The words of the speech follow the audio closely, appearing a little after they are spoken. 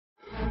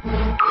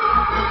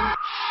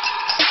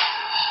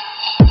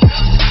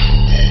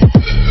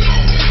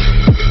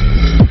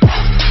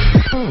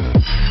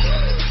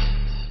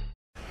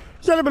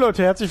Ja, liebe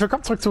Leute, herzlich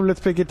willkommen zurück zu Let's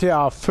Play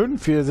GTA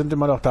 5. Wir sind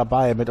immer noch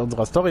dabei mit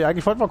unserer Story.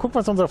 Eigentlich wollten wir gucken,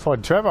 was unser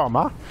Freund Trevor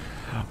macht.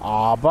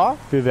 Aber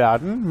wir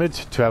werden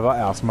mit Trevor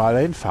erstmal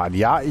hinfahren.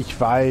 Ja,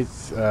 ich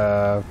weiß,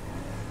 dass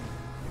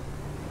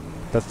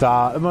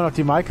da immer noch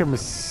die Maike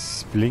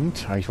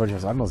blinkt. Eigentlich wollte ich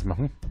was anderes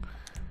machen.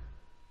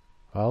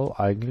 Well,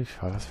 eigentlich,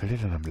 was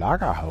fällt denn im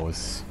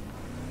Lagerhaus?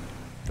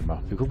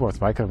 Wir gucken, was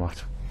Maike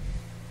macht.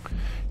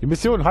 Die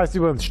Mission heißt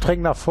übrigens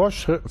streng nach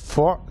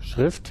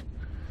Vorschrift.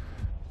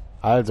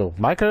 Also,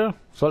 Michael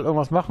soll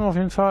irgendwas machen auf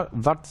jeden Fall.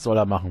 Was soll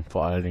er machen,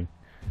 vor allen Dingen?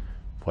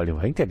 Vor allem, wo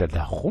hängt der denn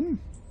da rum?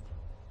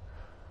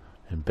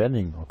 In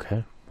Benning,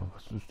 okay.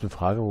 Was ist eine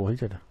Frage, wo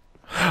hängt der da?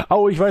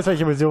 Oh, ich weiß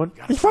welche Mission.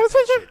 Ich weiß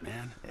welche.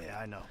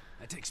 Yeah, I know.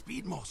 I take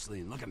speed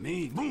mostly, and look at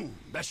me. Boom!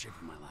 Best shape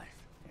of my life.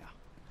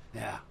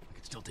 Yeah, I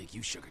could still take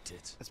you sugar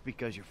tits. That's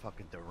because you're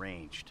fucking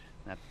deranged,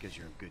 not because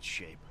you're in good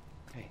shape.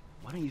 Hey,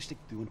 why don't you stick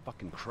to doing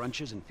fucking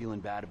crunches and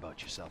feeling bad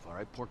about yourself, all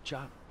right, pork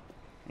chop?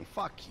 Hey,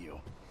 fuck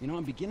you. You know,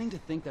 I'm beginning to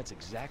think that's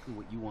exactly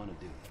what you want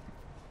to do.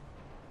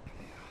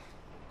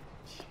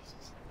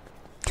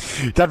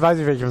 Dann weiß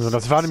ich welche Mission.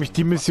 Das war nämlich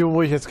die Mission,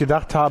 wo ich jetzt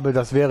gedacht habe,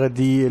 das wäre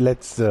die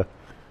letzte.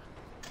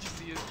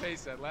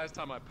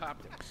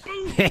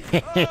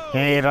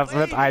 Hey, das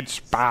wird ein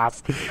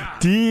Spaß.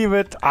 Die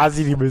wird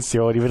assi, die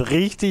Mission. Die wird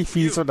richtig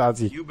fies und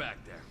assi. You back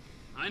there.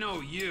 I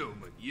know you,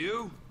 but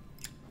you?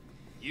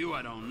 You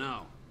I don't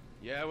know.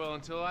 Yeah, well,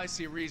 until I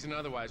see reason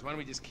otherwise, why don't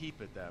we just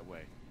keep it that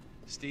way?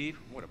 Steve,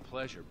 what a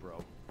pleasure,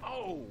 bro.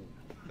 Oh!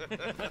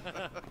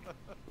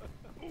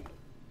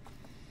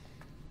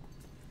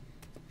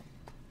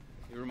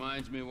 He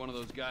reminds me of one of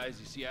those guys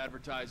you see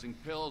advertising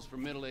pills for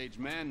middle-aged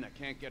men that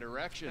can't get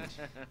erections.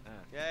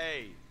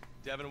 Hey,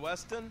 Devin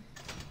Weston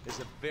is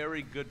a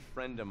very good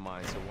friend of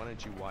mine, so why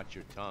don't you watch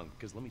your tongue?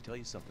 Because let me tell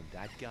you something,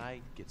 that guy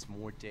gets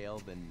more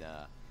tail than,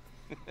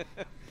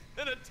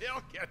 than a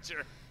tail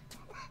catcher.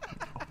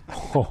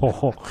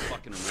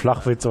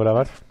 Flachwitz oder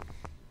was?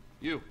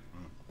 You.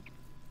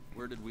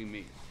 Where did we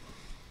meet?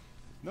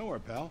 Nowhere,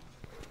 pal.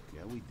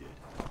 Yeah, we did.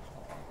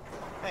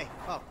 Hey,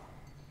 oh,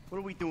 what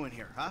are we doing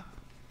here, huh?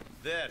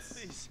 This.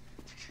 Please,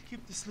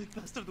 keep the sleep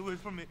bastard away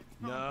from me.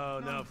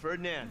 No,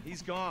 Ferdinand,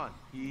 he's gone.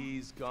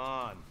 He's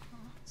gone.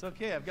 It's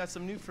okay, I've got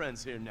some new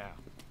friends here now.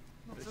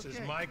 No, This okay. is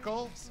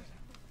Michael,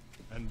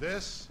 and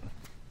this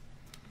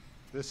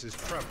is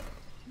Trevor.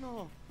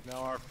 No,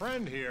 Now our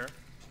friend here,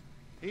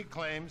 he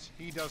claims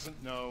he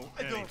doesn't know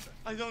anything.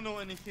 I don't know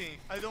anything.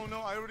 I don't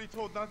know. I already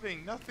told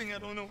nothing. Nothing. I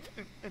don't know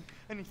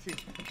anything.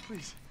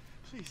 Please,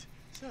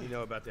 sir. You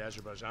know about the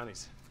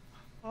Azerbaijanis.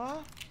 Huh?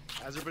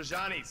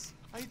 Azerbaijanis!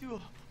 I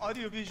do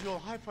audiovisual,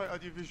 hi-fi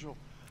audiovisual.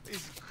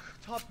 Is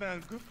top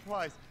man, good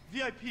price,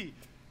 VIP.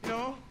 You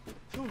know?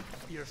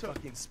 You're a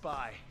fucking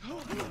spy.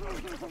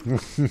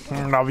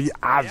 Na, wie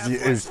assi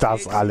ist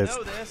das alles?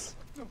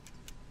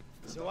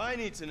 So I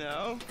need to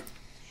know,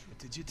 what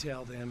did you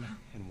tell them,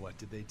 and what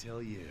did they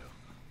tell you?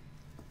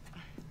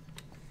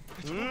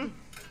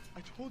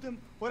 I told them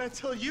what I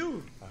tell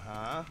you.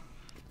 Uh-huh.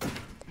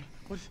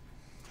 What?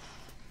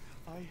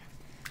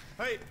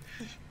 Hey!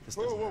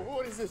 Whoa,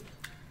 what is this?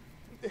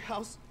 The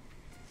house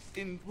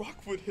in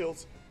Rockwood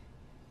Hills.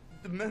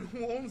 The man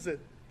who owns it.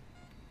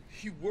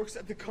 He works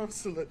at the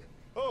consulate.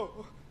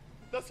 Oh,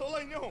 that's all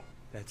I know.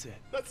 That's it.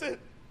 That's it.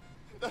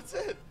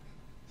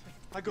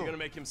 I go. You're gonna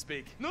make him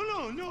speak. No.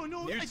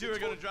 You two are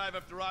gonna drive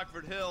up to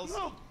Rockford Hills.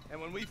 No.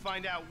 And when we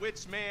find out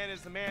which man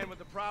is the man with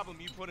the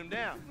problem, you put him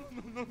down.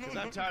 No. Because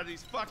I'm tired of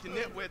these fucking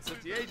nitwits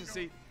at the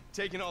agency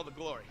taking all the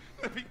glory.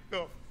 Let me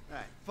go.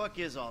 Alright, fuck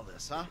is all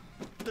this, huh?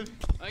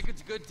 I think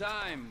it's a good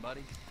time,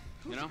 buddy.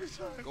 You know?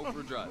 Go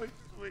for a drive.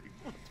 Wait.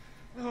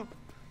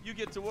 You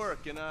get to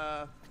work, and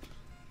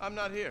I'm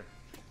not here.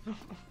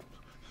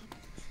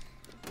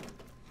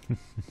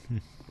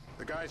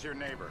 The guy's your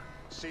neighbor.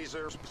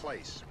 Caesar's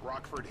Place,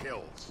 Rockford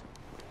Hills.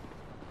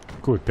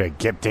 Gut,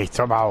 begib dich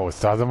zum Haus.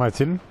 Da sind wir jetzt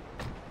hin.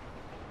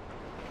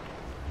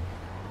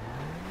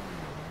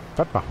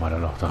 Was machen wir da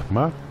noch? Sag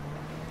mal.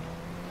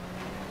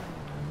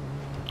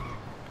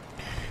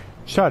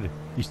 Schade.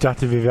 Ich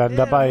dachte, wir wären The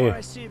more dabei.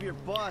 I see of your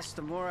boss,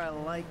 the more I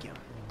like him.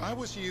 I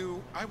was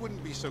you, I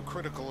wouldn't be so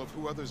critical of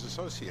who others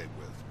associate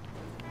with.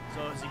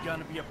 So is he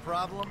gonna be a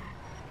problem?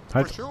 For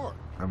Halt. sure.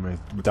 Haben wir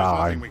But da there's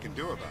nothing rein. we can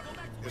do about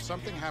it. If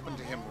something happened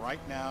to him right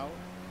now,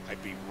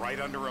 I'd be right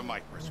under a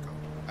microscope.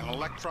 An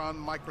electron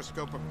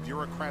microscope of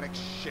bureaucratic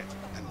shit.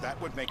 And that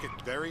would make it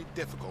very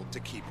difficult to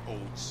keep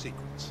old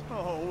secrets.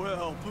 Oh,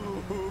 well,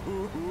 boo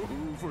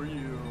for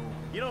you.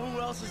 You know who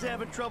else is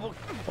having trouble?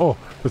 Oh,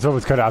 das war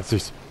jetzt keine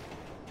Absicht.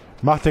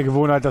 Macht der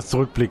Gewohnheit das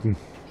Zurückblicken.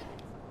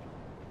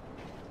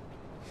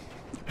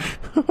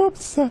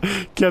 Ups.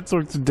 Kehrt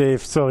zurück zu Dave.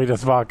 Sorry,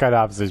 das war keine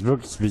Absicht.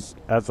 Wirklich nicht.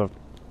 Ernsthaft.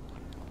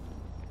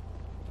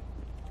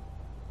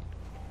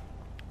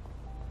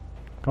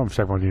 Komm,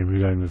 steig mal den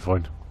wieder hin, mein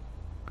Freund.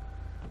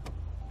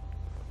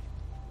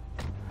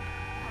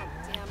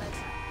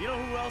 You know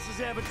who else is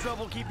having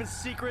trouble keeping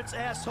secrets,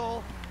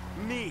 asshole?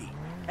 Me.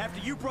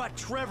 After you brought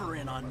Trevor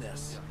in on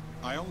this.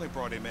 I only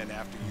brought him in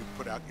after you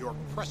put out your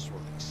press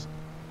release.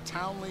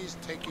 Townley's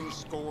taking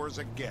scores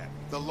again.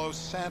 The Los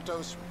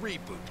Santos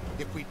reboot.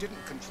 If we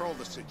didn't control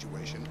the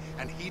situation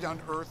and he'd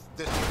unearthed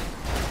this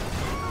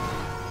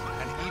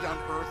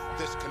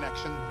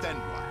connection, then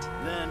what?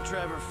 Then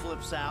Trevor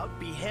flips out,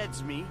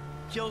 beheads me,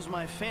 kills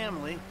my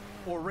family,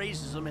 or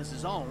raises them as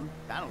his own.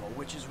 I don't know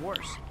which is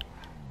worse.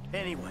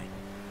 Anyway,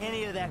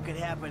 any of that could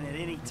happen at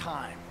any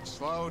time.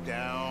 Slow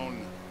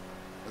down.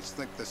 Let's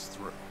think this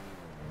through.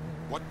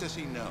 What does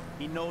he know?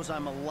 He knows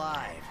I'm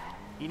alive.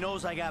 He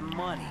knows I got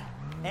money.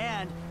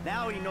 And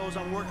now he knows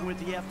I'm working with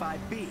the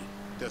FIB.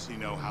 Does he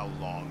know how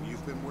long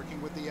you've been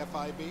working with the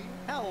FIB?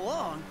 How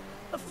long?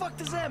 The fuck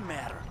does that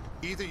matter?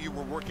 Either you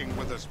were working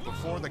with us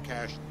before the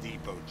Cash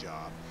Depot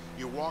job,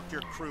 you walked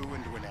your crew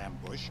into an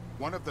ambush,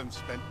 one of them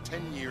spent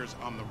 10 years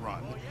on the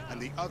run,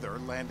 and the other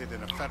landed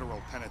in a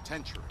federal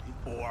penitentiary.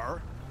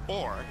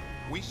 Or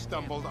we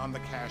stumbled on the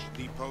Cash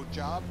Depot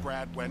job,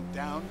 Brad went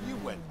down, you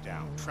went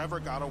down, Trevor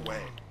got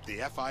away.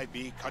 The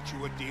FIB cut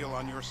you a deal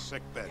on your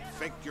sickbed,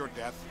 faked your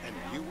death, and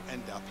you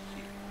end up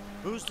here.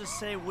 Who's to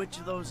say which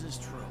of those is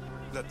true?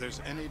 That there's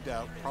any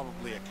doubt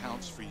probably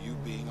accounts for you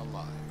being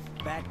alive.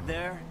 Back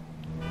there,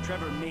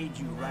 Trevor made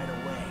you right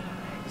away.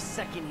 The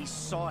second he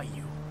saw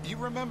you. You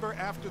remember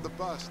after the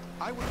bust,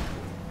 I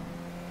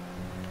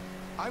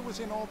was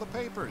in all the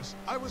papers.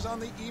 I was on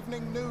the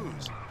evening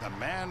news. The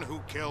man who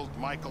killed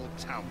Michael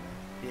Townley.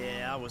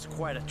 Yeah, I was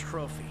quite a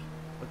trophy.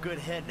 A good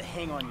head to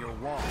hang on your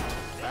wall.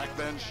 Back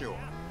then, sure.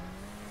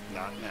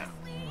 Not now.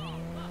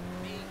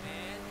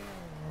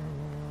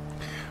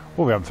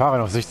 Oh, wir haben Fahrer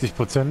noch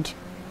 60%.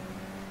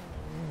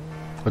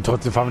 Und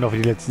trotzdem fahren wir noch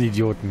wie die letzten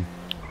Idioten.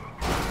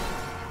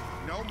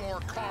 No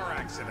more car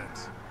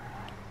accidents.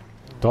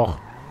 Doch.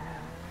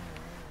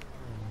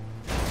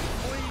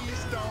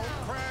 Please don't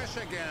crash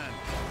again.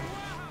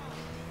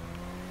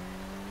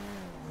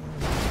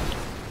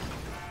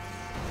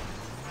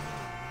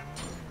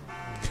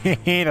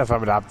 Hehe, das war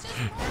mit Absicht.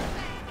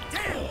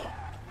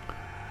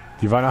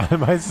 Die waren alle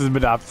meistens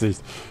mit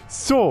Absicht.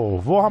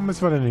 So, wo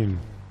müssen wir denn hin?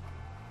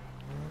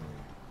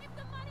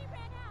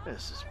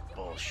 This is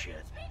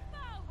bullshit.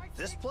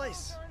 This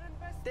place?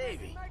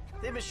 Davey,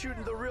 they've been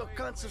shooting the real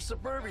cunts of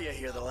suburbia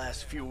here the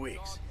last few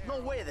weeks.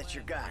 No way that's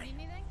your guy.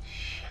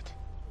 Shit.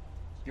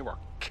 You are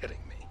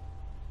kidding me.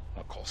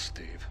 I'll call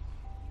Steve.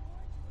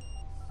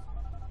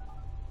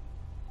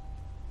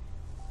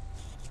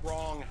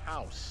 Wrong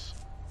house.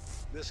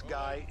 This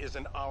guy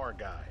isn't our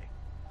guy.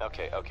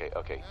 Okay.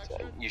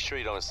 You sure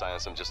you don't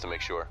silence him just to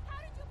make sure?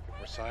 If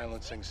we're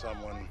silencing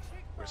someone,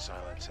 we're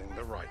silencing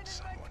the right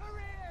someone.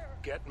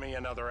 Get me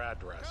another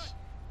address.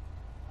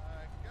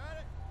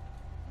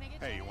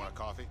 Hey, you want a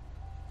coffee?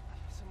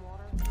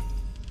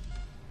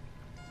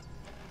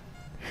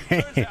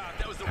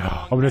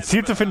 Um eine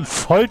Ziel zu finden,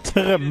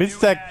 Foltere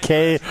Mr.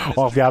 K.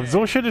 Oh, wir haben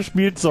so schöne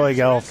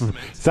Spielzeuge auf dem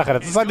Sache.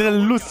 Das ist eine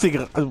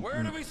lustige... Also,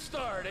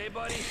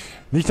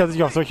 nicht, dass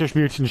ich auf solche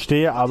Spielchen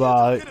stehe,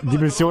 aber die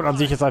Mission an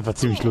sich ist einfach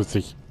ziemlich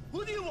lustig.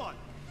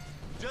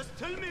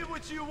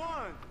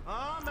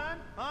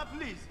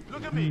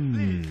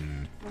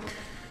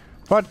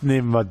 Was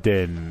nehmen wir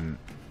denn?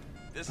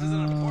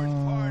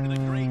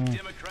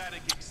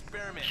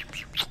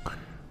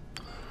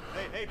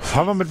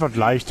 Fangen wir mit was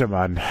Leichtem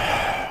an.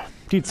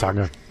 Die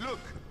Zange. Look,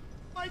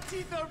 my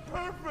teeth are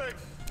perfect.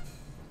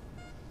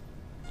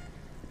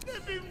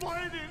 They've been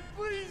whitening.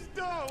 Please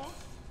don't.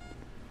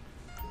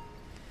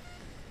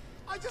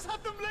 I just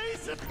have them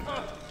lasered.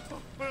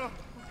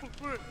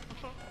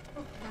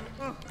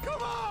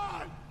 Come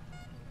on.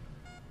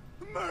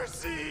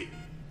 Mercy.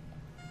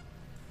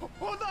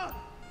 Hold on.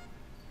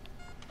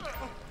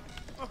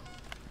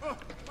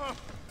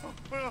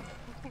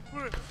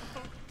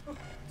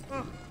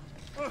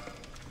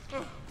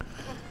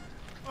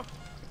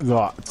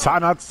 So,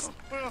 Zahnarzt.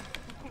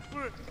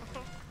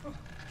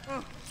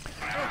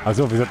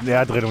 Also, wir sollten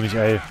eher drehen und nicht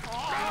L.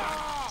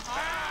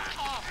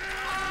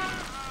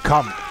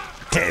 Komm,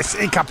 der ist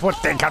eh kaputt,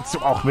 den kannst du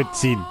auch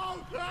mitziehen.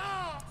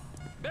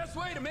 Best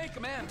way to make a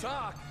man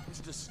talk is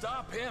to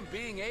stop him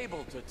being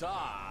able to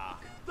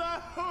talk.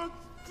 That hurts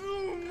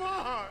too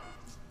much.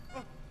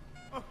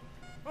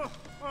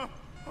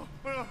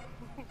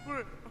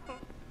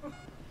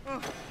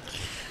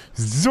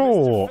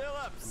 So.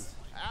 Phillips,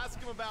 ask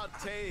him about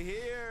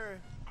Tahir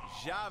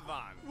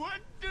Javan. What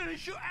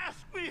didn't you ask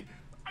me?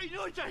 I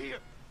know Tahir.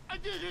 I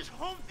did his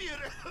home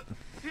theater.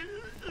 He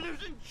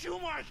lives in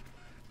Chumash.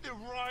 They're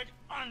right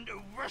on the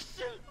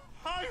Western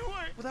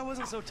Highway. Well, that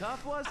wasn't so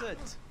tough, was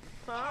it?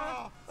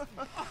 Huh?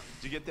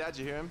 Did you get that? Did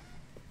you hear him?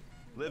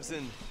 Lives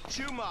in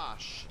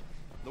Chumash,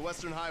 the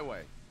Western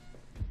Highway.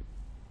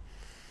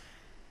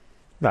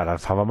 Na, dann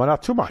fahren wir mal nach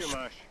Chumash.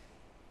 Chumash,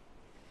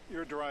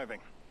 you're driving.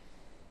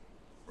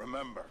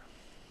 Remember,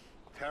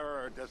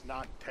 terror does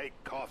not take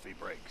coffee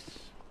breaks.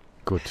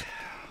 Gut.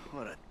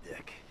 What a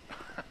dick.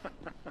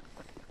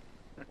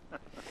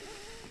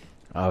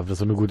 Aber ob das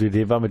so eine gute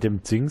Idee war mit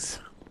dem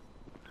Zings.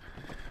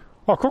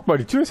 Oh, guck mal,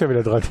 die Tür ist ja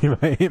wieder dran, die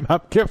wir eben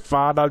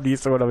abgefahren haben. Die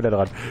ist sogar noch wieder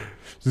dran.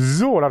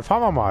 So, dann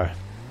fahren wir mal.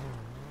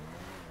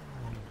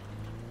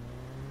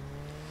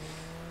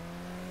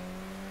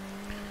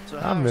 So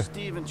how are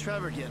Steve and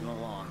Trevor getting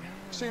along?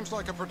 Seems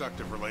like a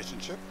productive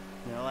relationship.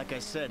 You know, like I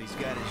said, he's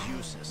got his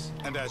uses.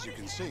 And as you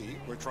can see,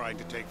 we're trying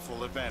to take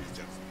full advantage of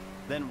them.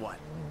 Then what?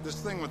 This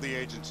thing with the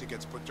agency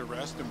gets put to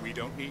rest and we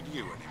don't need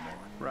you anymore.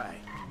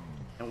 Right.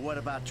 And what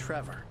about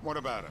Trevor? What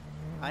about him?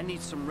 I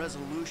need some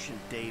resolution,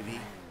 Davey.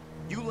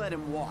 You let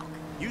him walk.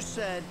 You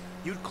said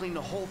you'd clean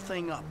the whole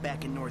thing up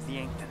back in North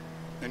Yankton.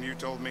 And you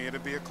told me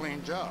it'd be a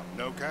clean job,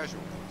 no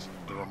casualties.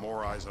 There are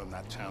more eyes on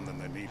that town than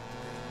there need to be.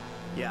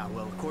 Yeah,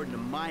 well, according to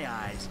my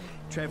eyes,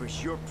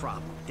 Trevor's your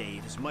problem,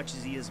 Dave, as much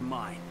as he is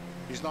mine.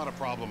 He's not a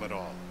problem at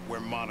all. We're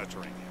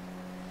monitoring him.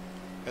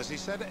 Has he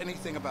said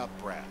anything about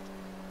Brad?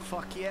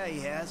 Fuck yeah, he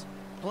has.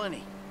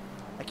 Plenty.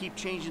 I keep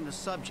changing the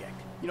subject.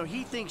 You know,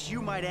 he thinks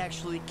you might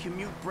actually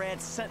commute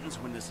Brad's sentence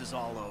when this is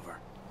all over.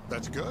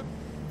 That's good.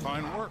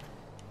 Fine work.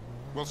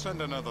 We'll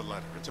send another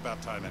letter. It's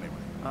about time anyway.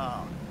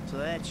 Oh, so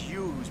that's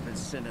you who's been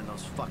sending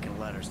those fucking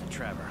letters to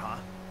Trevor, huh?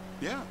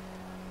 Yeah.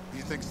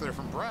 He thinks they're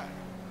from Brad,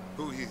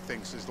 who he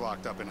thinks is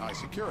locked up in high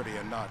security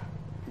and not,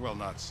 well,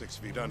 not 6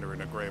 feet under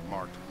in a grave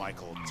marked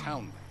Michael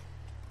Townley.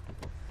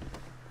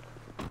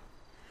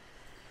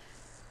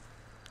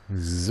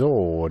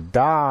 So,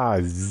 da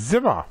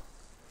sind wir.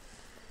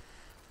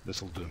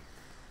 This'll do.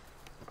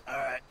 All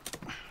right.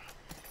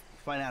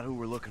 Find out who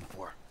we're looking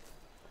for.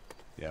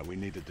 Yeah, we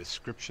need a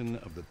description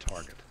of the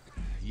target.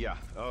 Yeah,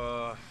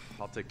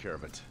 I'll take care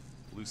of it.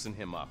 Loosen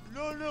him up.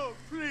 No,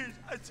 please.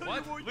 I tell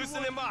What? you what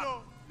Loosen you him want.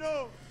 up.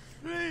 No,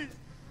 please.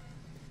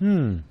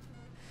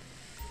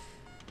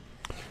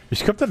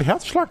 Ich glaube, dein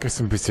Herzschlag ist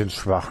ein bisschen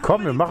schwach.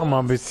 Komm, wir machen mal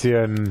ein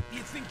bisschen...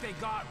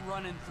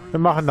 Wir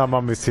machen da mal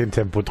ein bisschen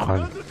Tempo dran.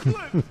 Not the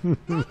clip.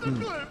 Not the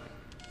clip.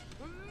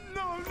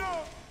 No.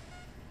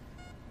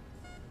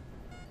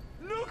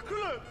 No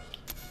clip.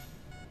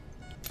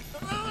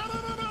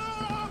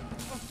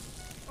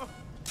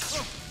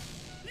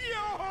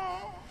 Yo.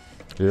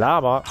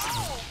 Laber.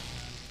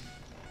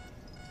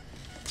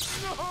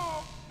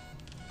 No.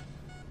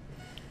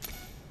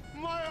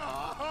 My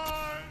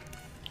heart.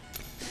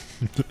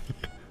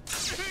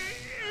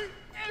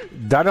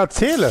 Dann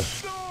erzähle.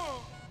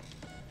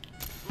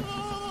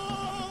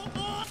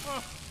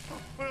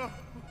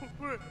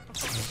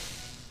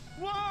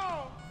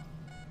 Wow!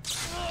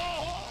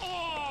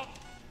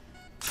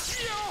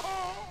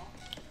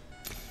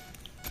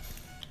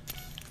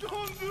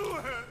 Don't do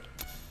it!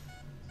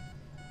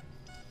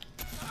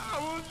 I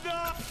will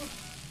not!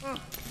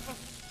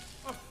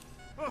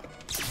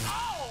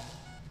 Ow!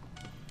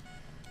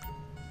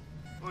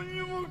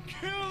 You will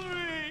kill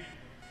me!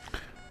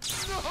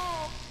 No!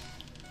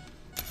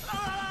 No!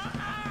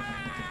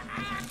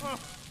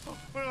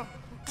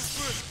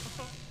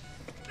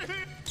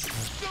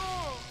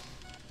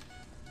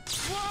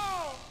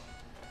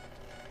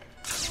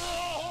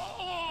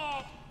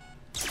 Wow!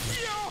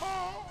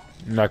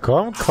 Na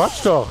komm,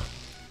 quatsch doch.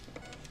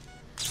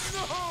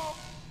 No!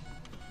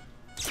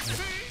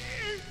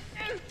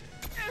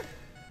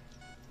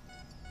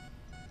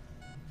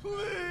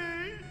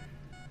 Please!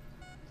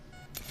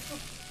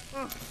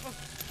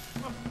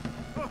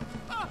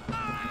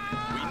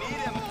 We need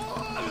him.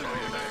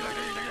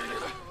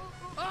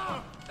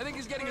 I think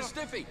he's getting a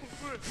stiffy.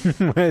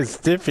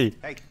 Stiffy.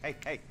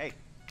 Hey.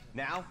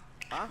 Now?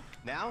 Huh?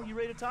 Now? You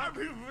ready to talk? I've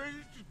been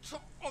ready to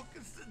talk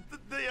since the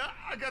day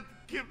I got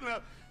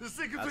kidnapped. The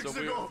second That's weeks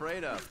what we ago. were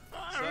afraid of.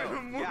 So,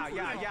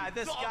 yeah.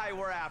 This guy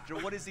we're after,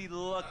 what does he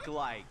look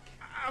like?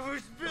 I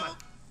was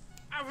built.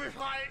 I was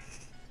like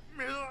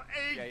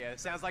middle-aged. Yeah.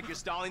 Sounds like you're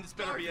stalling. This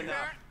better be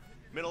enough.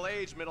 Middle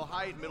age, middle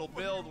height, middle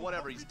build,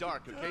 whatever. He's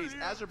dark, okay? He's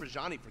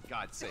Azerbaijani, for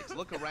God's sakes.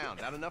 Look around.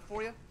 That enough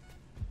for you?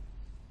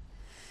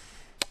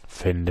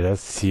 Finde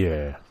das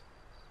Ziel.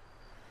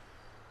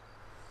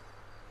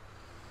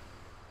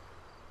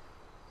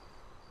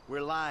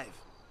 We're live.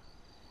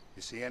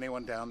 You see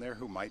anyone down there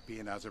who might be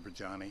an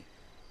Azerbaijani?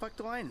 Fuck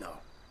do I know?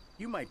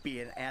 You might be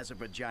an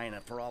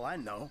Azerbaijana for all I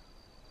know.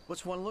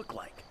 What's one look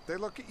like? They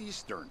look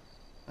Eastern.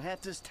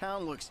 Half this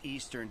town looks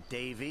Eastern,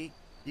 Davey.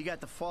 You got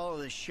the fall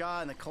of the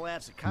Shah and the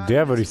collapse of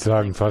Der würde ich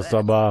sagen fast,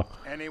 aber...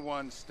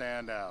 Anyone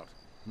stand out?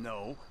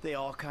 No, they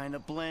all kind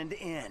of blend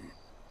in.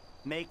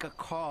 Make a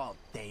call,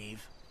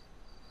 Dave.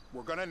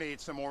 We're gonna need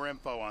some more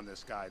info on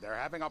this guy. They're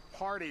having a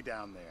party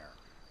down there.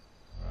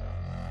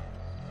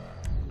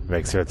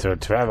 Wechsel zu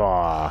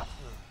Trevor.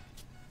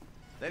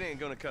 That ain't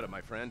gonna cut it,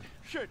 my friend.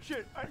 Shit.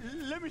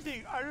 Let me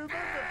think. I remember.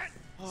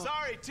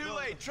 Sorry, too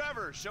late.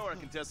 Trevor, show our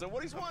contestant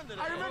what he's wanted.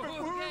 I remember.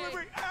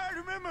 Wait. I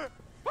remember.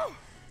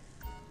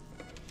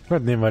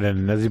 Was nehmen wir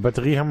denn? Also die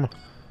Batterie haben...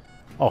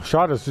 Auch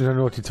schade, das sind ja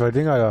nur die zwei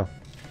Dinger da.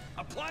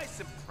 Apply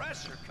some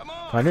pressure. Come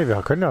on. Ah ne,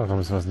 wir können ja auch noch ein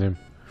bisschen was nehmen.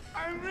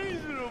 I'm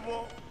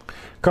reasonable.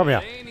 Komm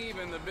her. Ain't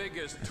even the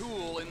biggest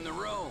tool in the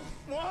room.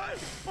 What?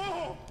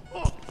 Oh.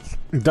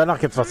 Und danach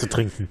gibt's was zu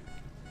trinken.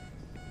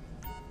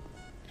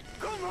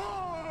 Come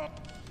on.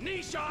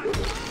 Knee shot.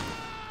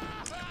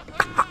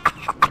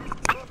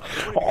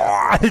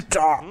 Oh,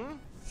 Alter!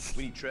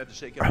 We need Trev to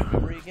shake up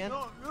your memory again?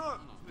 No,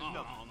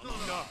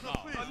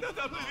 please.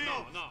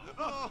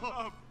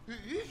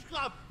 He's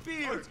got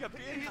beard. Oh, he's got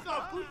beard? He's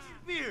got Gucci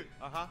beard.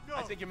 Uh-huh. No.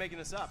 I think you're making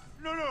this up.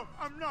 No,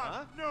 I'm not.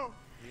 Huh? No.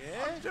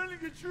 Yeah? I'm telling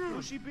the truth.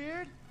 Bushy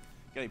beard?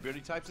 Got any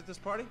beardy types at this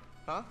party?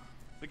 Huh?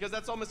 Because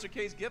that's all Mr.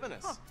 K's given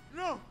us.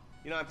 No.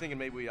 You know, I'm thinking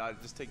maybe we ought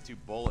to just take 2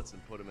 bullets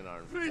and put them in our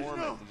Please,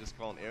 informant no. and just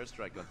call an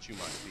airstrike on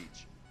Chumash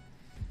Beach.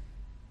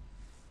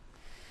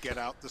 Get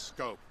out the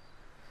scope.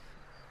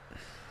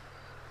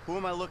 Who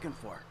am I looking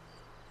for?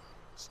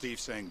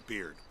 Steve's saying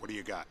beard. What do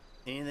you got?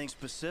 Anything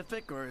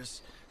specific, or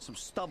is some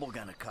stubble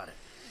gonna cut it?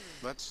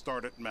 Let's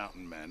start at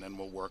Mountain Men, and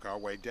we'll work our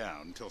way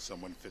down until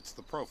someone fits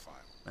the profile.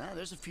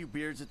 There's a few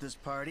beards at this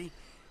party.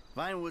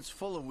 Vinewood's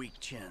full of weak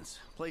chins.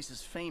 Place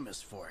is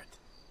famous for it.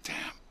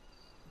 Damn.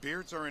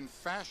 Beards are in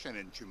fashion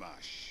in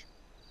Chumash.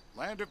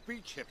 Land of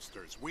beach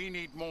hipsters. We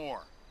need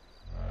more.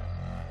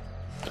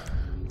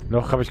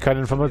 Noch habe ich keine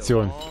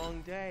Informationen.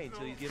 Long day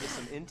until you give us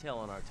some intel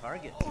on our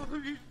target. Oh,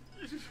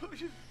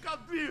 he's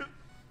got beard.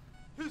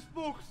 He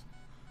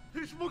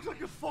smokes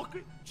like a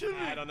fucking chimney.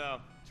 I don't know.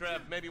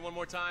 Trev, maybe one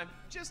more time?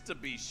 Just to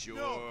be sure.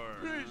 No,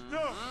 please,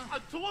 no. I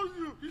told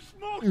you, he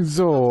smokes.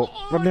 So,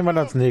 was nehmen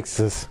wir als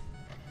nächstes?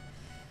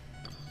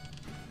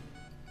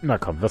 Na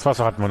komm, das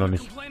Wasser hatten wir noch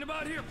nicht. Complain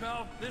about here,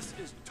 pal. This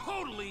is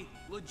totally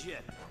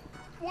legit.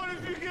 What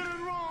if you get it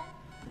wrong?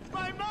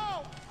 My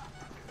mouth!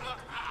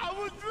 I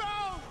would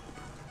drown!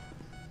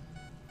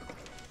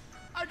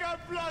 I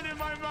got blood in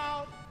my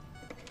mouth!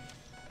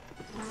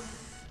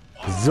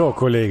 So,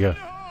 Kollege.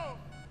 No!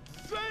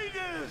 Say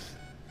this!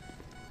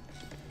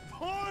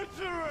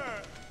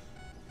 Folterer!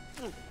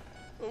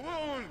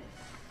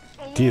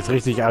 Die ist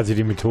richtig assi,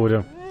 die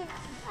Methode.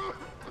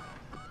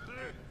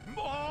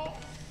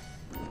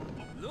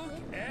 Look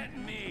at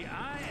me.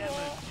 I am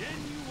a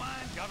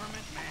genuine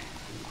government man.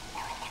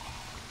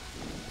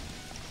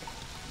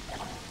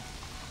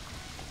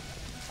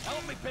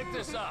 Help me pick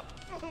this up.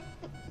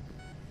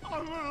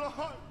 I'm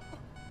alive!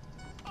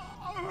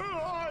 I'm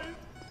alive!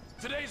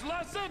 Today's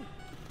lesson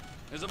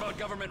is about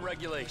government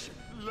regulation.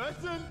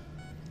 Lesson?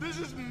 This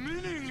is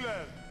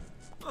meaningless!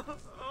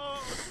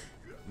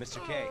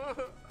 Mr. K.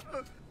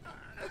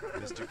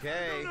 Mr. I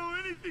K. don't know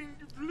anything,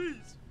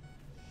 please.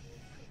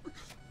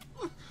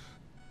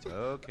 It's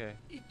okay.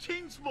 He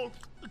chain smokes.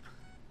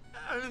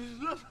 And he's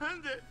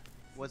left-handed.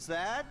 What's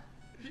that?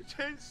 He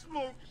chain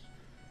smokes.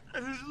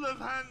 And he's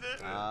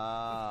left-handed.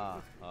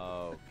 Ah,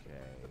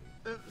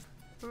 okay.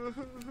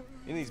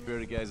 Any of these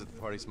bearded guys at the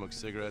party smoke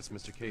cigarettes.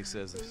 Mr. K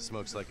says he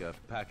smokes like a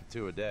pack of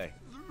 2 a day.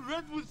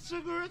 Redwood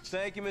cigarettes?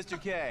 Thank you, Mr.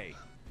 K.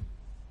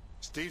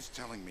 Steve's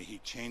telling me he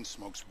chain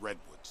smokes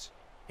redwoods.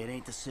 It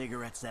ain't the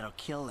cigarettes that'll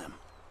kill him.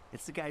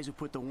 It's the guys who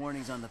put the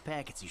warnings on the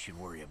packets you should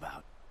worry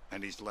about.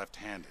 And he's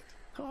left-handed.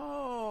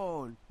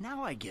 Oh,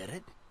 now I get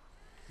it.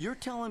 You're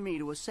telling me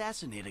to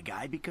assassinate a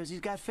guy because he's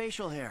got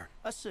facial hair,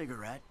 a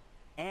cigarette,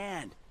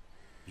 and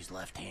he's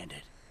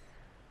left-handed.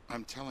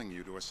 I'm telling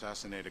you to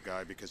assassinate a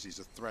guy because he's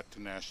a threat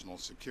to national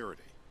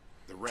security.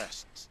 The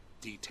rest's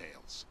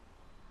details.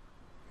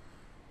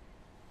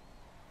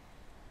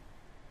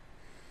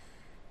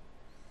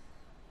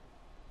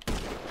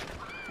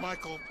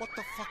 Michael, what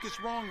the fuck is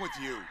wrong with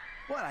you?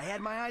 What, I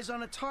had my eyes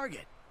on a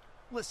target.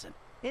 Listen,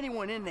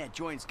 anyone in that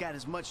joint's got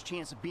as much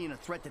chance of being a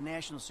threat to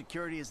national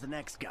security as the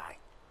next guy.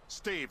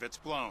 Steve, it's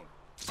blown.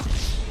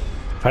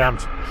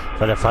 Verdammt,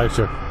 war der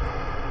falsche.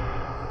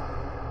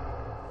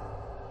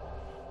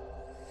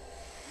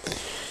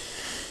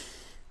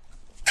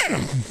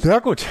 Ja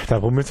gut,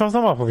 dann müssen wir es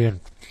nochmal probieren.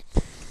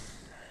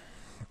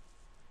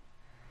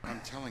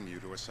 I'm telling you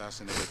to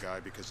assassinate a guy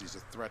because he's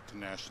a threat to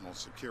national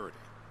security.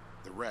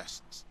 The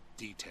rest's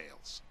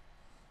details.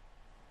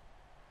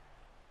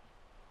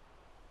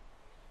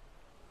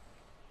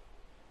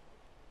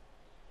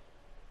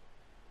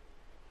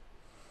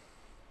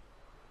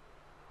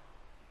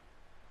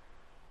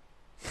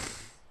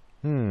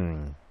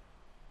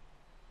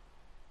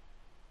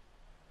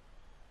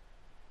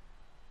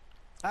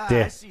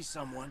 I see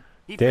someone.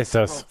 He Der fits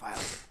the ist das. profile.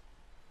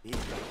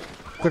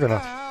 Gute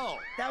Nacht. Hell!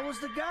 That was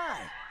the guy.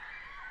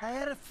 I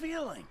had a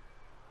feeling.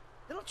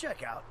 It'll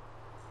check out.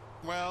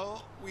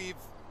 Well, we've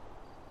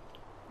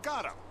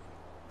got him.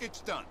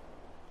 It's done.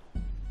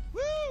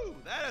 Woo!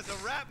 That is a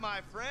wrap,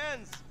 my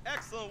friends.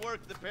 Excellent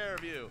work, the pair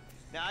of you.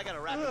 Now, I got a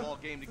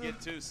racquetball game to get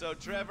to, so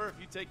Trevor,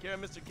 if you take care of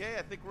Mr. K,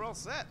 I think we're all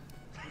set.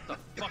 What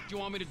the fuck do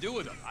you want me to do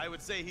with him? I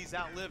would say he's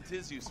outlived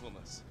his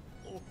usefulness.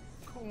 Oh,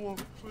 come on,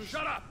 please.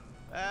 Shut up!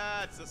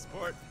 That's a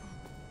sport.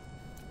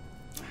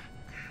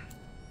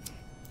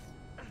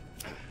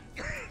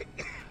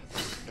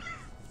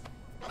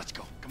 Let's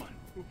go, come on.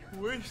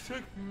 Where you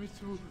taking me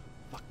to?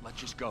 Fuck, let's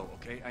just go,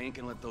 okay? I ain't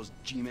gonna let those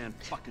G-Man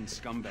fucking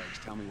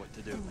scumbags tell me what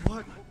to do.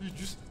 What? You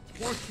just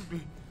tortured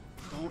me.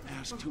 Don't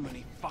ask too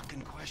many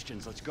fucking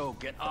questions. Let's go,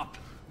 get up.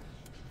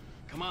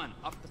 Come on,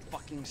 up the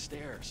fucking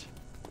stairs.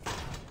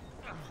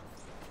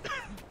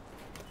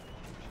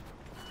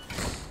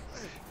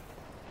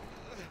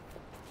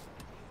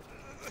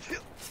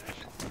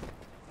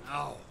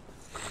 Oh,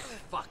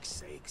 fuck's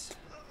sakes.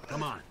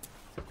 Come on,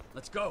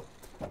 let's go.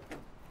 All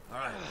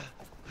right,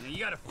 now you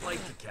got a flight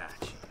to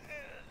catch,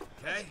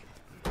 okay?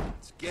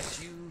 Let's get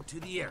you to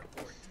the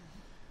airport.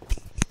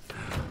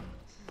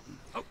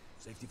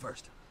 Safety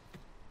first.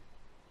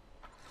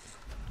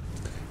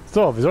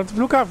 So, wir sollen zum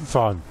Flughafen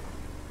fahren.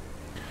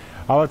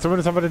 Aber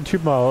zumindest haben wir den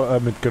Typ mal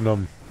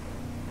mitgenommen.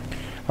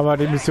 Haben wir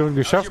die Mission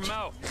geschafft. It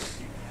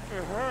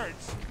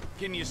hurts.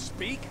 Can you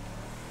speak?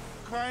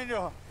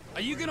 Kinda.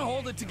 Are you gonna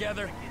hold it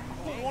together?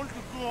 I want to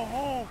go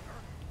home.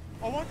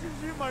 I want to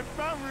see my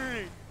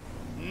family.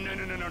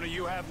 No.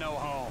 You have no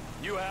home.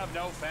 You have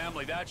no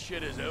family. That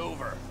shit is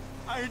over.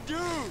 I do.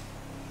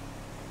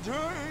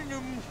 They're in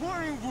the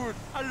morning wood.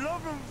 I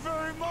love them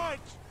very much.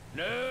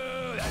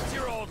 No, that's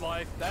your old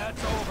life.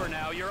 That's over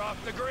now. You're off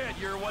the grid.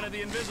 You're one of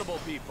the invisible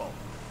people.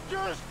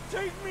 Just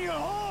take me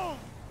home.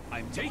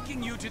 I'm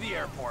taking you to the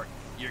airport.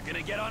 You're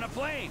gonna get on a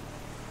plane.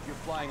 You're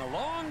flying a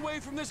long way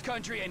from this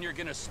country and you're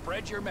gonna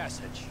spread your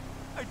message.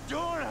 I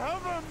don't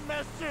have a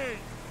message.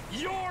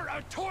 You're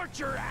a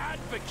torture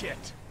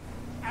advocate.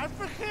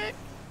 Advocate?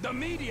 The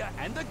media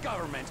and the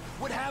government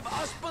would have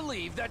us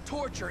believe that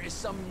torture is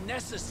some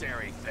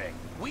necessary thing.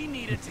 We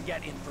need it to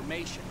get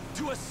information,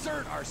 to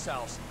assert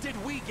ourselves. Did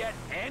we get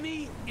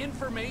any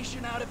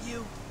information out of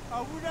you? I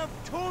would have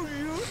told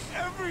you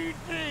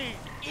everything.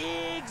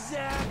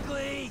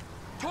 Exactly.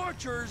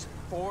 Torture's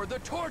for the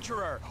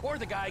torturer, or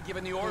the guy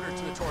giving the order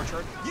to the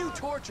torturer. You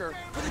torture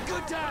for the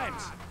good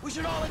times. We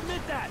should all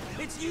admit that.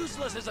 It's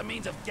useless as a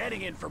means of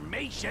getting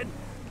information.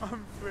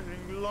 I'm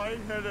feeling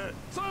lightheaded.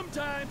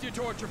 Sometimes you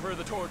torture for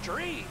the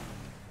torturee,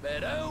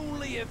 but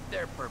only if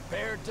they're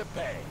prepared to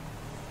pay.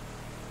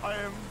 I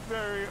am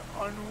very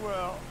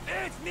unwell.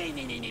 It's me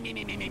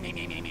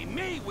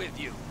with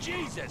you.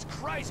 Jesus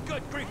Christ,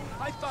 good grief.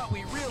 I thought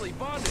we really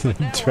bonded, but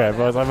now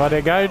Trevor ist einfach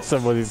der Geilste,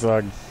 muss ich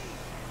sagen.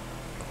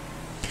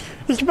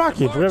 Ich mag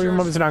ihn. Früher habe ich ihn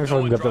mal ein bisschen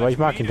angeschaut gehabt, aber ich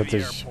mag ihn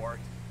tatsächlich.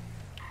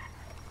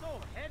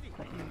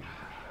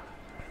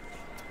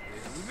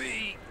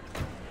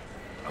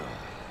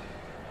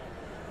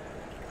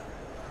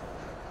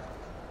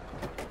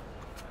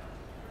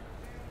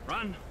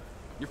 Run.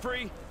 You're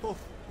free. Oh,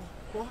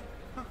 what?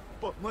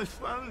 But my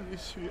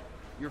family's here.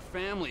 Your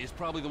family is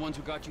probably the ones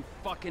who got you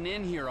fucking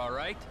in here, all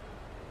right?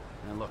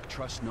 Now look,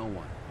 trust no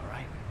one, all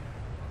right?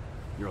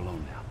 You're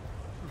alone now.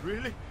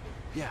 Really?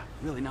 Yeah,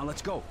 really. Now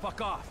let's go.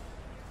 Fuck off.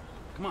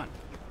 Come on.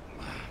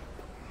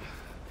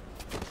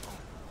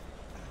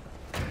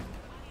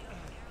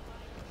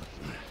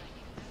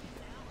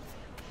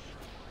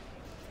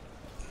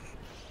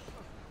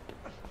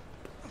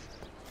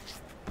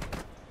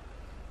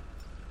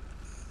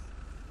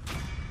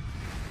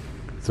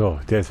 So,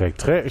 der ist weg.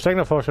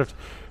 Steigender Vorschrift.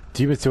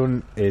 Die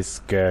Mission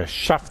ist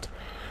geschafft.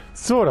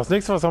 So, das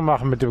nächste, was wir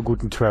machen mit dem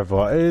guten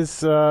Trevor,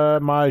 ist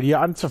mal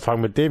hier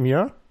anzufangen mit dem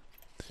hier.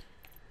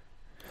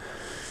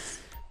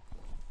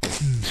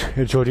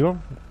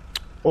 Entschuldigung.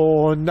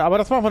 Aber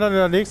das machen wir dann in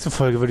der nächsten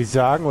Folge, würde ich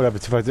sagen. Oder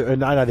beziehungsweise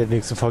in einer der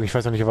nächsten Folgen. Ich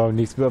weiß noch nicht, ob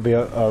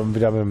wir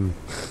wieder mit dem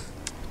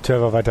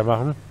Trevor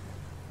weitermachen.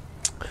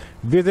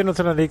 Wir sehen uns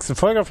in der nächsten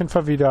Folge auf jeden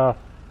Fall wieder.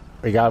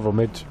 Egal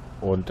womit.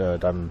 Und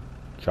dann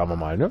schauen wir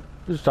mal, ne?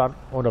 Bis dann.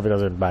 Und auf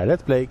Wiedersehen bei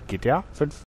Let's Play GTA 5.